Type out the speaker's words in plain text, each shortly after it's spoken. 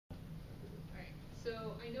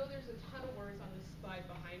I know there's a ton of words on this slide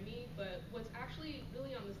behind me, but what's actually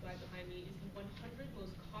really on the slide behind me is the 100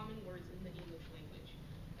 most common words in the English language.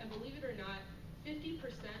 And believe it or not, 50%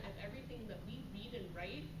 of everything that we read and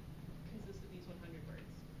write consists of these 100 words.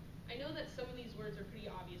 I know that some of these words are pretty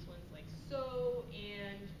obvious ones like so,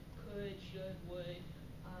 and, could, should, would.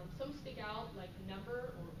 Some stick out like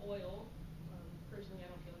number or oil. Personally, I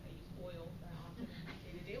don't feel like I use oil that often in my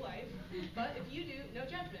day-to-day life. But if you do, no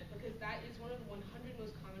judgment, because that is one of the 100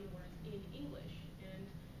 most common words in English. And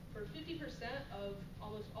for 50% of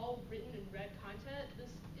almost all written and read content, this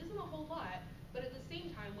isn't a whole lot, but at the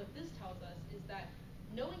same time, what this tells us is that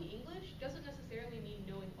knowing English doesn't necessarily mean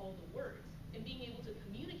knowing all the words. And being able to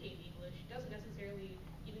communicate English doesn't necessarily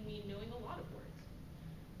even mean knowing a lot of words.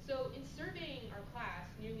 So in surveying our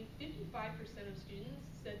class, nearly 55% of students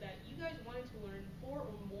said that you guys wanted to learn 4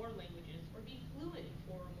 or more languages or be fluent in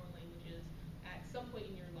 4 or more languages at some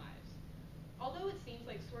point in your lives. Although it seems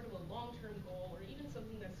like sort of a long-term goal or even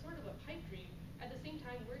something that's sort of a pipe dream, at the same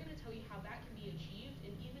time, we're going to tell you how that can be achieved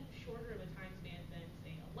in even shorter of a time span than,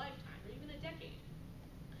 say, a lifetime or even a decade.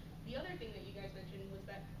 The other thing that you guys mentioned was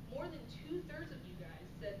that more than 2/3 of you guys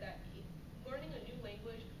said that learning a new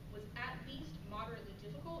language was at least moderately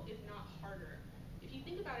difficult, if not harder. If you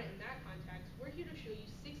think about it in that context, we're here to show you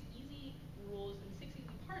 6 easy rules and 6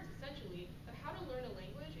 easy parts, essentially, of how to learn a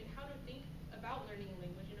language and how to think about learning a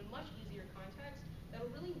language in a much easier context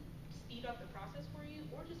that'll really speed up the process for you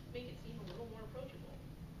or just make it seem a little more approachable.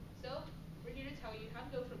 So, we're here to tell you how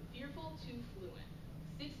to go from fearful to fluent.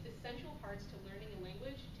 6 essential parts to learning a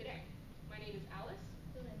language today. My name is Alice.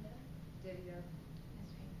 Belinda. Divya.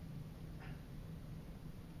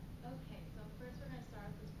 Okay, so first we're going to start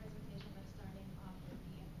off this presentation by starting off with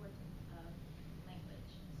the importance of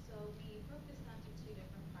language. So we broke this down to 2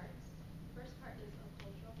 different parts. First part is a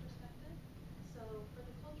cultural perspective. So for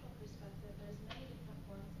the cultural perspective, there's many different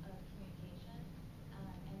forms of communication,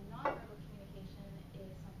 and nonverbal communication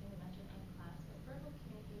is something we mentioned in class, but verbal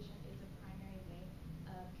communication is a primary way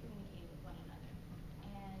of communicating with one another.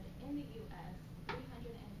 And in the U.S., 350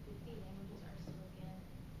 languages are spoken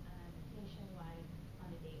nationwide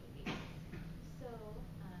on a daily basis. So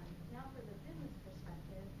now for the business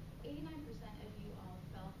perspective, 89% of you all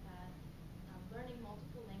felt that learning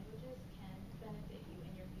multiple languages can benefit you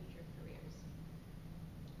in your future careers.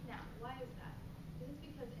 Now, why is that? This is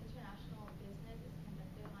because international business is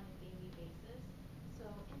conducted on a daily basis. So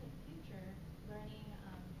in the future, learning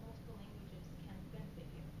multiple languages can benefit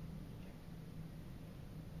you in the future.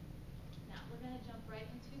 Now, we're going to jump right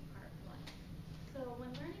into part 1. So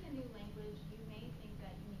when learning a new language, you may think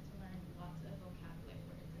that you need to learn lots of vocabulary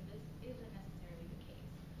words, and this isn't necessarily the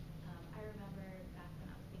case. I remember back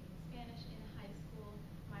when I was taking Spanish in high school,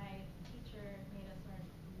 my teacher made us learn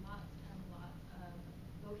lots and lots of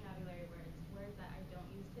vocabulary words, words that I don't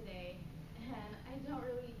use today, and I don't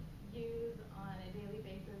really use on a daily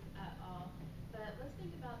basis at all. But let's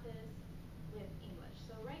think about this with English.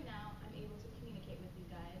 So right now, I'm able to communicate with you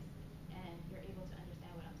guys, and you're able to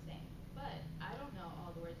understand what I'm saying. But I don't know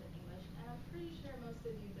all the words in English, and I'm pretty sure most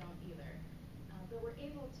of you don't either. But we're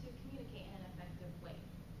able to communicate in an effective way.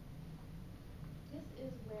 This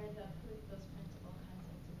is where the Pareto's principle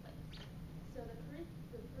comes into place. So the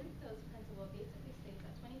Pareto's principle basically states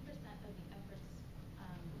that 20% of the efforts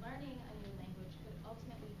learning a new language could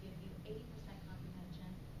ultimately give you 80%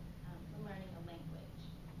 comprehension from learning a language.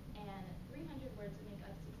 And 300 words would make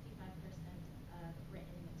up 65% of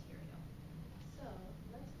written material. So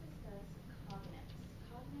let's discuss cognates.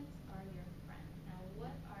 Cognates are your friend. Now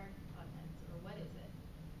what are cognates, or what is it?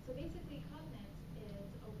 So basically cognates is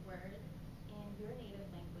a word in your native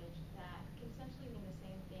language that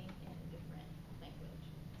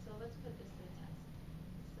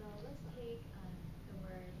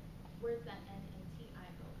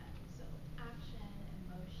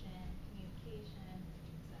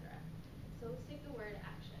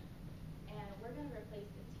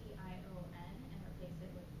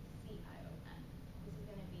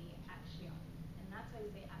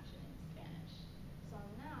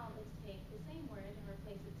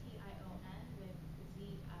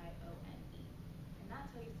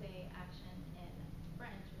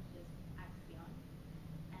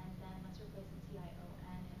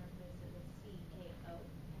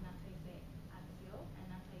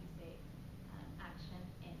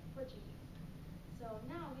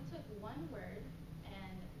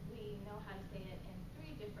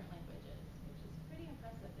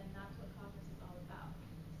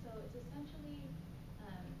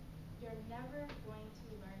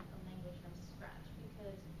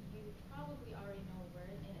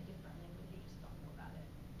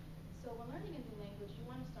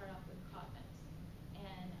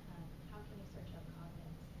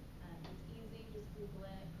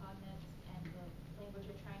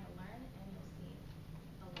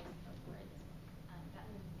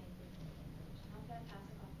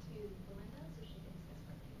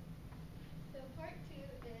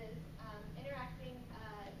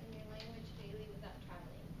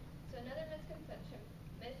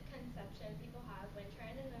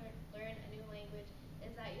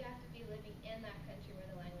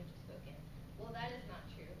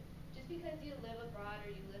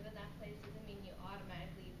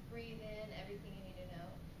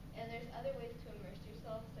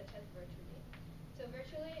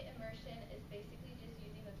Visual immersion is basically just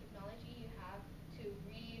using the technology you have to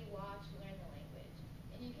read, watch, learn the language.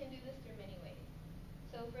 And you can do this through many ways.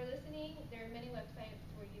 So for listening, there are many websites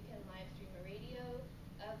where you can live stream a radio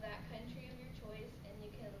of that country of your choice and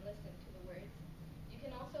you can listen to the words. You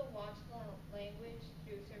can also watch the language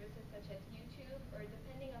through services such as YouTube, or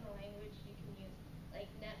depending on the language, you can use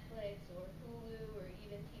like Netflix or Hulu or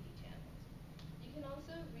even TV channels. You can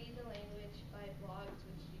also read the language by blogs,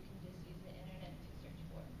 which you can just use the internet to search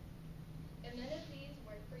for. If none of these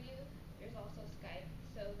work for you, there's also Skype.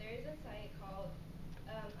 So there is a site called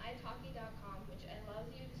italki.com, which allows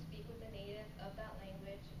you to speak with a native of that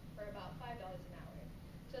language for about $5 an hour.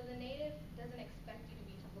 So the native doesn't expect you to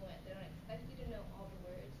be fluent. They don't expect you to know all the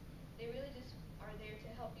words. They really just are there to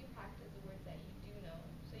help you practice the words that you do know,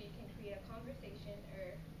 so you can create a conversation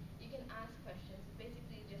or you can ask questions. It's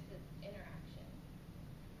basically just an interaction.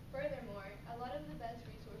 Furthermore, a lot of the best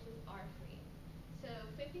resources are free. So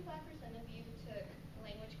 55% of you took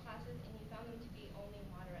language classes and you found them to be only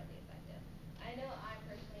moderately effective. I know I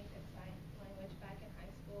personally took sign language back in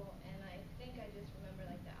high school and I think I just remember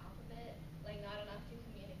like the alphabet, like not enough to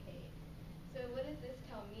communicate. So what does this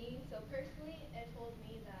tell me? So personally, it told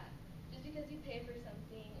me that just because you pay for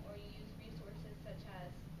something or you use resources such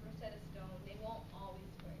as Rosetta Stone, they won't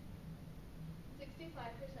always work. 65%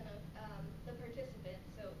 of the participants,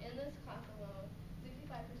 so in this class alone,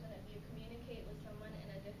 65% of you communicate with someone in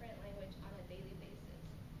a different language on a daily basis.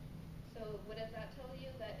 So what does that tell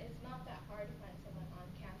you? That it's not that hard to find someone on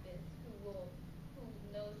campus who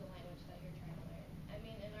knows the language that you're trying to learn. I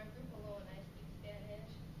mean, in our group alone, I speak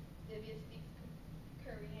Spanish, Divya speaks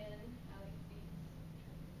Korean, Alex speaks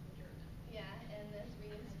German. yeah, and this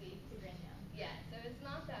Reem speaks Ukrainian. yeah, so it's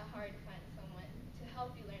not that hard to find someone to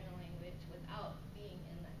help you learn the language without being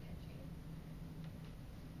in that country.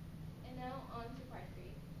 And now on to part 3.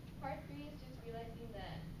 Part 3 is just realizing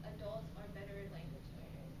that adults are better language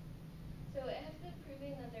learners. So it has been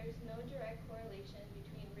proven that there is no direct correlation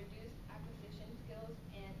between reduced acquisition skills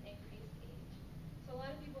and increased age. So a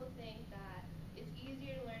lot of people think that it's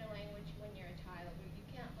easier to learn a language when you're a child, or you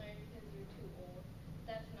can't learn because you're too old.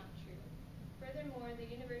 That's not true. Furthermore, the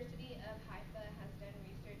University of Haifa has done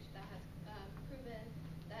research that has proven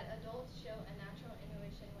that adults show a natural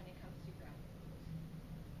intuition when it comes to grammar rules.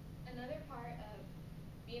 Another part of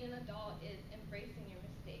being an adult is embracing your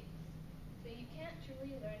mistakes. So you can't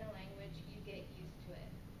truly learn a language, you get used to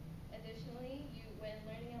it. Additionally, when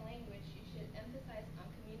learning a language, you should emphasize on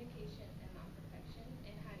communication and not perfection.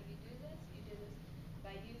 And how do you do this? You do this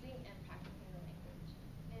by using and practicing the language.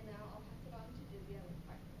 And now I'll pass it on to Divya with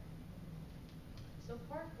part 4. So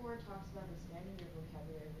part 4 talks about expanding your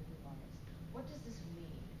vocabulary with mnemonics. What does this mean?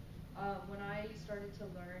 When I started to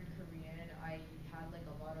learn Korean, I had like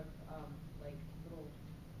a lot of like little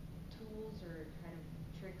tools or kind of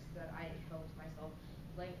tricks that I helped myself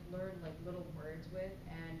like learn like little words with,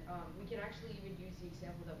 and we can actually even use the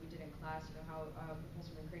example that we did in class. You know how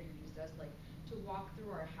Professor McCready used us like to walk through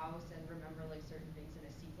our house and remember like certain things in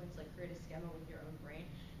a sequence, like create a schema with your own brain.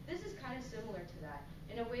 This is kind of similar to that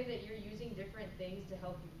in a way that you're using different things to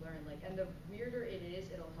help you learn. Like, and the weirder it is,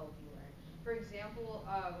 it'll help you learn. For example,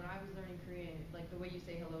 when I was learning Korean, like the way you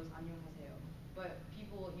say hello is annyeonghaseyo, but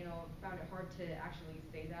people, you know, found it hard to actually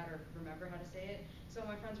say that or remember how to say it. So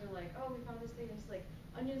my friends were like, "Oh, we found this thing. It's like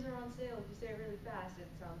onions are on sale. If you say it really fast, it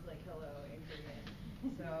sounds like hello in Korean."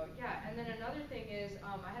 So yeah, and then another thing is,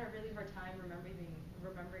 I had a really hard time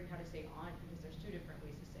remembering how to say aunt, because there's two different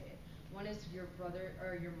ways to say it. One is your brother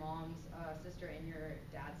or your mom's sister and your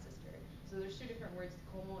dad's sister. So there's two different words,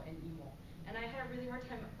 como and imo. And I had a really hard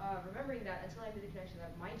time remembering that until I made the connection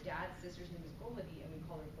that my dad's sister's name is Gomadi and we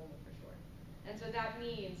call her Gomo for short. And so that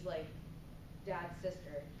means like dad's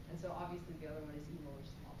sister. And so obviously the other one is emo, which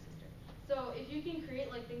is mom's sister. So if you can create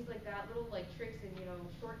like things like that, little like tricks and, you know,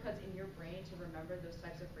 shortcuts in your brain to remember those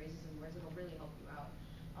types of phrases and words, it'll really help you out.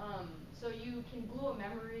 So you can glue a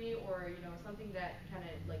memory or, you know, something that kind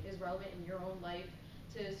of like is relevant in your own life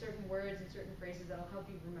to certain words and certain phrases that'll help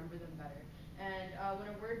you remember them better. And when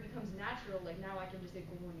a word becomes natural, like now I can just say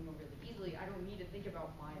kumunimo really easily. I don't need to think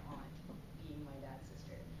about my aunt being my dad's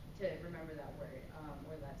sister to remember that word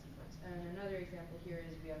or that sequence. And another example here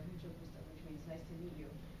is we have mucho gusto, which means nice to meet you.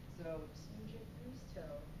 So mucho gusto.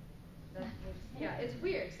 That makes, yeah, it's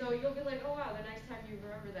weird. So you'll be like, oh wow, the next time you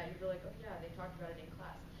remember that, you'll be like, oh yeah, they talked about it in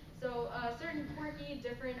class. So certain quirky,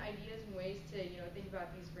 different ideas and ways to, you know, think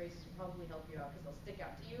about these phrases will probably help you out because they'll stick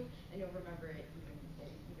out to you and you'll remember it even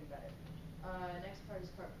better. Next part is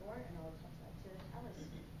part 4, and I'll toss that to Alice.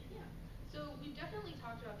 Yeah. So we've definitely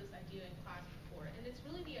talked about this idea in class before, and it's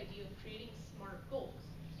really the idea of creating SMART goals.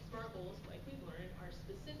 SMART goals, like we've learned, are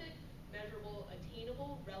specific, measurable,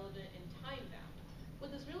 attainable, relevant, and time-bound.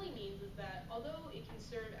 What this really means is that although it can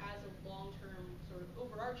serve as a long-term sort of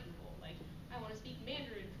overarching goal, like I want to speak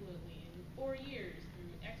Mandarin fluently in 4 years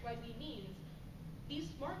through XYZ means, these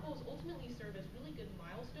SMART goals ultimately serve as really good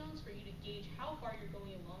milestones for you to gauge how far you're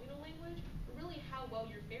going along in a language, but really how well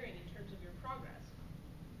you're faring in terms of your progress.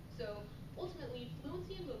 So ultimately,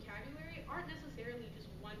 fluency and vocabulary aren't necessarily just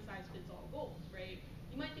one-size-fits-all goals, right?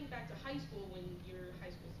 You might think back to high school when your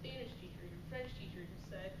high school Spanish teacher, your French teacher just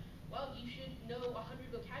said, well, you should know 100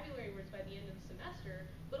 vocabulary words by the end of the semester,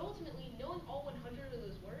 but ultimately, knowing all 100 of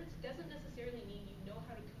those words doesn't necessarily mean you know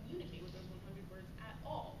how to communicate with those 100 words at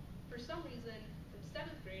all. For some reason, from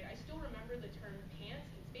 7th grade, I still remember the term pants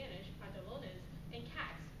in Spanish, pantalones, and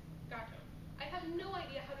cats, gato. I have no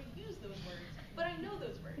idea how to use those words, but I know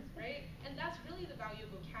those words, right? And that's really the value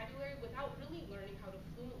of vocabulary without really learning how to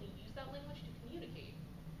fluently use that language to communicate.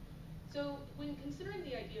 So when considering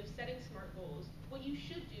the idea of setting SMART goals, what you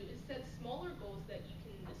should do is set smaller goals that you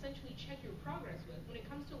can essentially check your progress with when it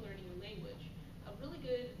comes to learning a language. A really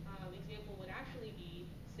good example would actually be,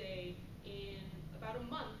 say, in about a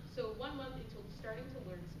month, so 1 month until starting to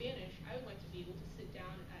learn Spanish, I would like to be able to sit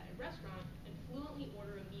down at a restaurant and fluently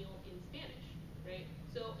order a meal in Spanish, right?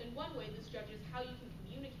 So in one way, this judges how you can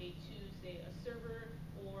communicate to, say, a server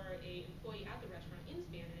or a employee at the restaurant in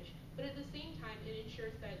Spanish, but at the same time, it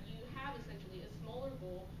ensures that you have essentially a smaller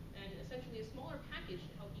goal and essentially a smaller package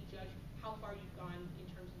to help you judge how far you've gone in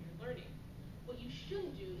terms of your learning. What you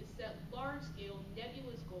shouldn't do is set large-scale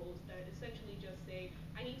nebulous goals that essentially just say,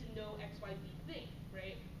 I need to know XYZ thing,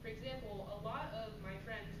 right? For example, a lot of my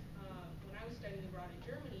friends, when I was studying abroad in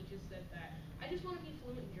Germany, just said that, I just want to be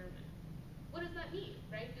fluent in German. What does that mean,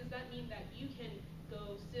 right? Does that mean that you can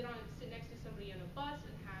go sit next to somebody on a bus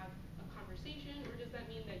and have a conversation, or does that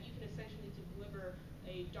mean that you can essentially deliver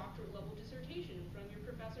a doctorate level dissertation in front of your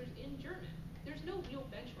professors in German? There's no real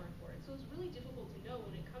benchmark for it, so it's really difficult to know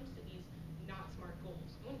when it comes to these not SMART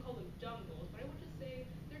goals. I wouldn't call them dumb goals, but I would just say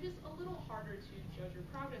they're just a little harder to judge your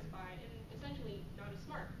progress by and essentially not as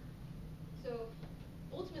smart. So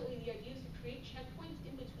ultimately, the idea is to create checkpoints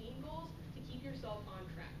in between goals to keep yourself on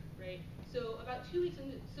track, right? So about 2 weeks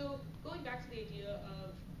into, so going back to the idea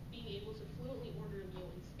of being able to fluently order a meal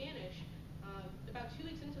in Spanish, about 2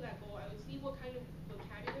 weeks into that goal, I would see what kind of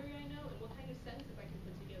vocabulary I know and what kind of sentences I can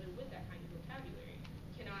put together with that kind of vocabulary.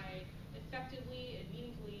 Can I effectively and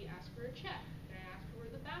meaningfully ask for a check? Can I ask for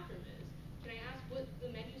where the bathroom is? Can I ask what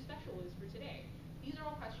the menu special is for today? These are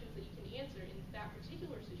all questions that you can answer in that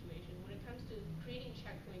particular situation when it comes to creating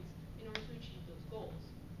checkpoints in order to achieve those goals.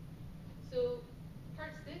 So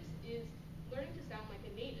part 6 is learning to sound like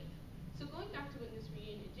a native. So going back to what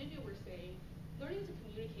Nisreen and Divya were saying, learning to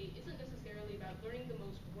communicate isn't necessarily about learning the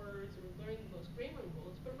most words or learning the most grammar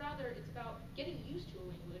rules, but rather it's about getting used to a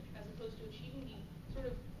language as opposed to achieving the sort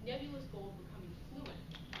of nebulous goal of becoming fluent.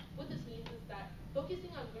 What this means is that focusing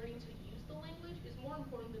on learning to use the language is more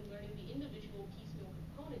important than learning the individual piecemeal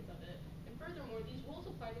components of it. And furthermore, these rules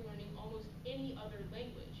apply to learning almost any other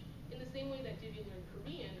language. In the same way that Divya learned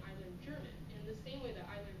Korean, I learned German. And in the same way that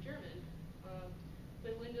I learned German,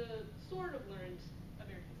 Belinda sort of learned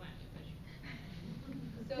American Sign Language.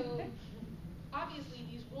 So obviously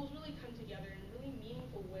these rules really come together in a really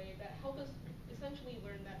meaningful way that help us essentially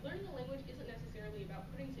learn that learning a language isn't necessarily about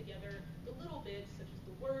putting together the little bits such as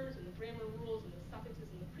the words and the grammar rules and the suffixes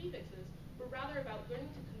and the prefixes, but rather about learning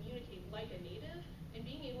to communicate like a native and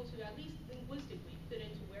being able to at least linguistically fit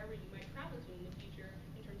into wherever you might travel to in the future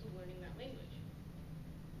in terms of learning that language.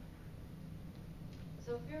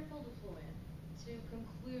 So fearful to fluent. To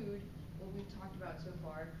conclude what we've talked about so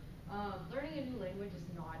far, learning a new language is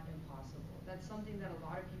not impossible. That's something that a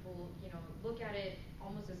lot of people, look at it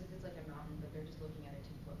almost as if it's like a mountain, but they're just looking at it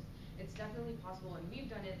too close. It's definitely possible, and we've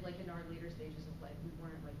done it like in our later stages of life. We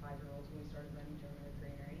weren't like 5-year-olds when we started learning German or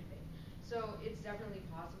Korean or anything. So it's definitely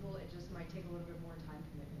possible. It just might take a little bit more time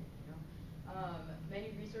commitment.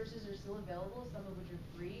 Many resources are still available, some of which are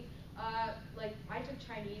free. Like I took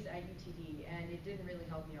Chinese at UTD, and it didn't really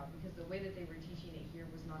help me out because the way that they were teaching it here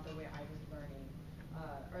was not the way I was learning,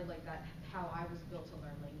 or like that how I was built to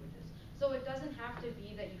learn languages. So it doesn't have to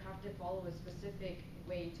be that you have to follow a specific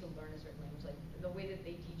way to learn a certain language. Like the way that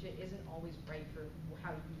they teach it isn't always right for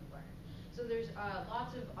how you learn. So there's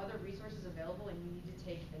lots of other resources available, and you need to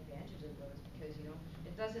take advantage of those because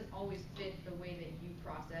it doesn't always fit the way that you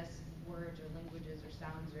process words or languages or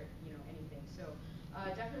sounds or anything. So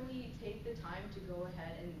definitely take the time to go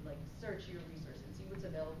ahead and like search your resources, see what's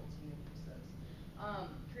available to you and use those.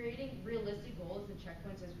 Creating realistic goals and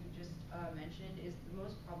checkpoints, as we just mentioned, is the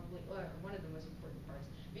most probably one of the most important parts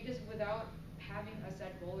because without having a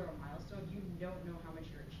set goal or a milestone, you don't know how much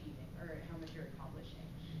you're achieving, or how much you're accomplishing.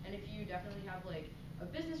 And if you definitely have like a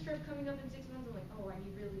business trip coming up in 6 months, and like, oh, I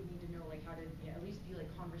really need to know like how to at least be like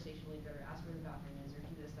conversationally better, ask where the bathroom is, or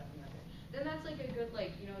do this, that, and the other. Then that's like a good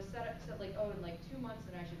like set like, oh, in like 2 months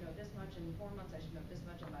then I should know this much, in 4 months I should know this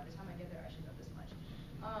much, and by the time I get there I should know this much.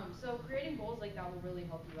 So creating goals like that will really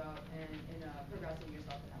help you out in progressing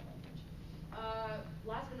yourself in that language.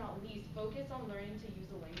 Last but not least, focus on learning to use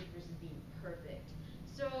the language versus being perfect.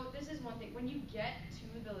 So this is one thing. When you get to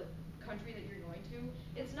the country that you're going to,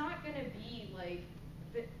 it's not going to be like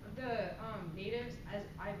the natives, as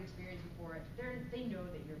I've experienced before. They know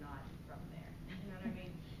that you're not from there. You know what I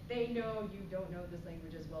mean? They know you don't know this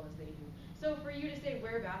language as well as they do. So for you to say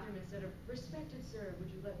where bathroom instead of respected sir,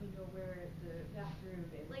 would you let me know where the bathroom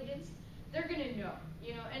is? Like they're gonna know,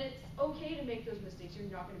 and it's okay to make those mistakes.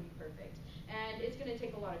 You're not gonna be perfect. And it's gonna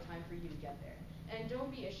take a lot of time for you to get there. And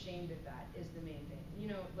don't be ashamed of that is the main thing.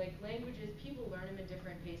 Like languages, people learn them in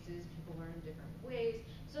different paces, people learn them different ways.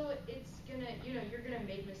 So it's gonna, you're gonna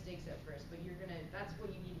make mistakes at first, but that's what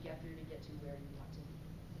you need to get through to get to where you want to be.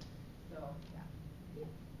 So yeah.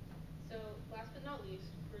 So last but not least,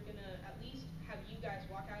 we're gonna at least have you guys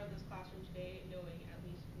walk out of this classroom today knowing at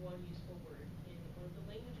least one useful word in one of the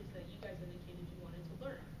languages that you guys indicated you wanted to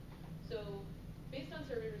learn. So based on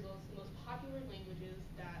survey results, the most popular languages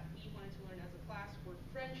that we wanted to learn as a class were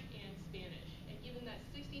French and Spanish. And given that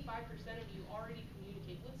 65% of you already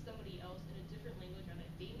communicate with somebody else in a different language on a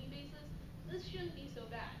daily basis, this shouldn't be so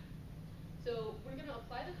bad. So we're going to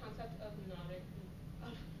apply the concept of mnemonics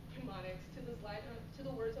to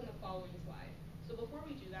the words on the following slide. So before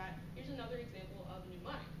we do that, here's another example of a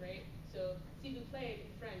mnemonic, right? So s'il vous plaît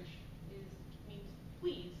in French means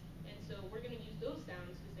please, and so we're going to use those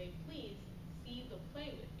sounds to say please see the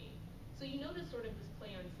play with me. So you notice sort of this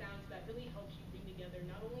play on sounds that really helps you bring together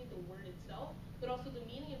not only the word itself, but also the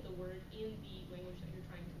meaning of the word in the language that you're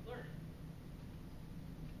trying to learn.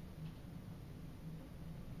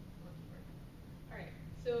 Alright,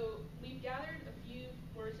 so we've gathered a few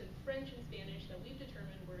words in French and Spanish that we've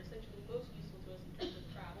determined were essentially most useful to us in terms of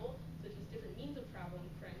travel, such as different means of travel in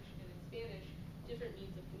French, and in Spanish, different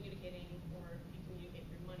means of communicating, or if you communicate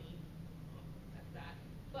through money, that's that.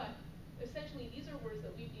 But essentially these are words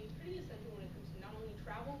that we've deemed pretty essential when it comes to not only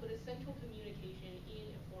travel, but essential communication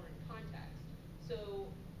in a foreign context.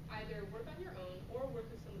 So either work on your own, or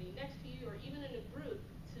work with somebody next to you, or even in a group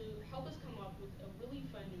to help us come up with a really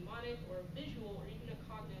fun mnemonic, or a visual, or even a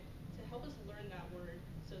cognate to help us learn that word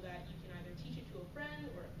so that you can either teach it to a friend,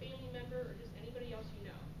 or a family member, or just anybody else you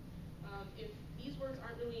know. If these words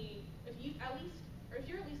aren't really, if you're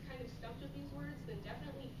at least kind of stumped with these words, then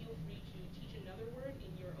definitely feel free to teach another word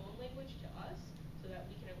in your own language to us so that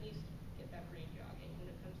we can at least get that brain jogging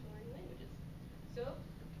when it comes to learning languages. So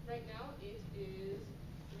right now it is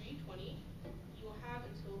 3:20. You will have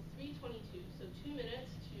until 3:22, so 2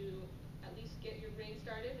 minutes to at least get your brain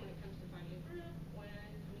started when it comes to finding a group when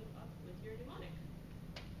coming up with your mnemonic.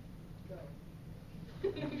 Go.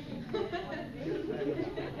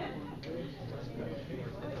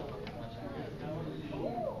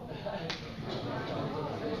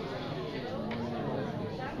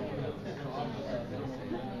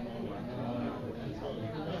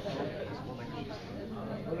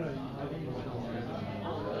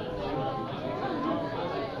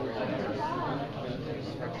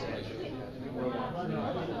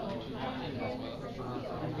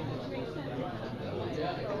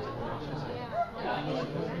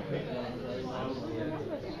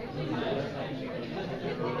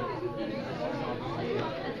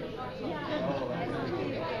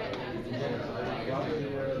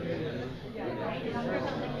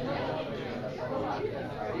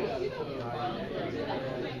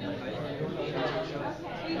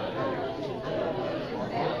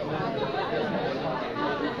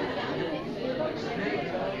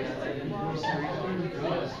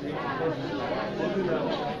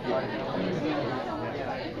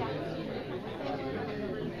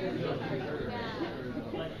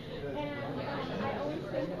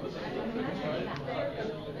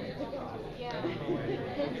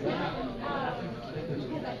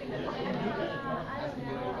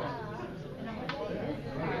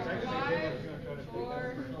 Five,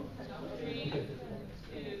 four, three,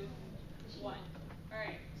 two, one.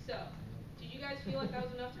 Alright, so did you guys feel like that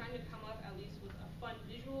was enough time to come up at least with a fun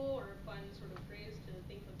visual or a fun sort of phrase to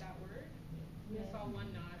think with that word? I saw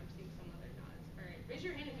one nod, I'm seeing some other nods. Alright, raise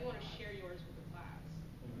your hand if you want to share yours with the class.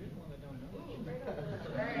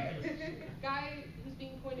 Alright, guy who's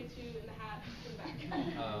being pointed to in the hat in the back.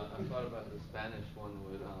 I thought about the Spanish one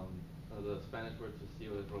would the Spanish word to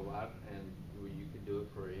steal is robar, and you could do it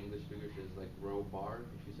for English speakers is like robar.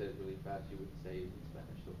 If you said it really fast, you would say it in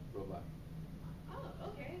Spanish. So robar. Oh,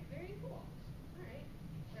 okay, very cool. All right.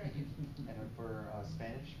 What about you? And then for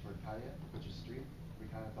Spanish, for calle, which is street, we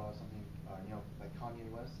kind of thought of something, like Kanye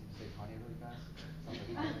West. You say Kanye really fast. Sounds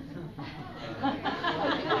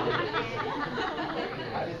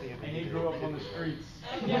like I didn't think of And he it grew either. up on the streets.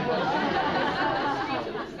 Yeah. Streets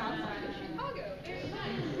of the south side of Chicago. Very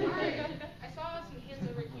nice. All right. I saw some hands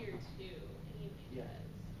over here too. Any Yeah.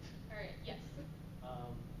 All right. Yes.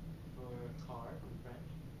 For car in French,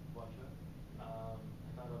 voiture. I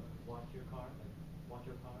thought of watch your car, like watch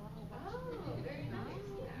your car. Oh, very nice.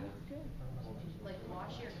 Yeah. Like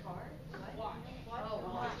wash your car? What? Watch. Oh,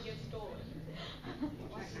 Watch wash. get stolen.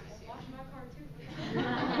 Wash my car too. All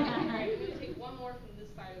right. We're gonna take one more from this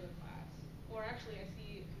side of the class. Or actually, I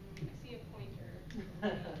see a pointer.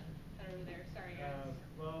 Head over there. Sorry, guys.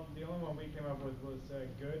 Well, the only one we came up with was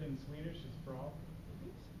good in Swedish is bra.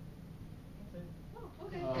 That's it. Oh,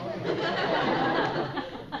 okay.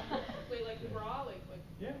 Wait, like bra, like.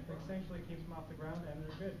 Yeah, essentially keeps them off the ground and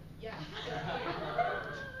they're good. Yeah.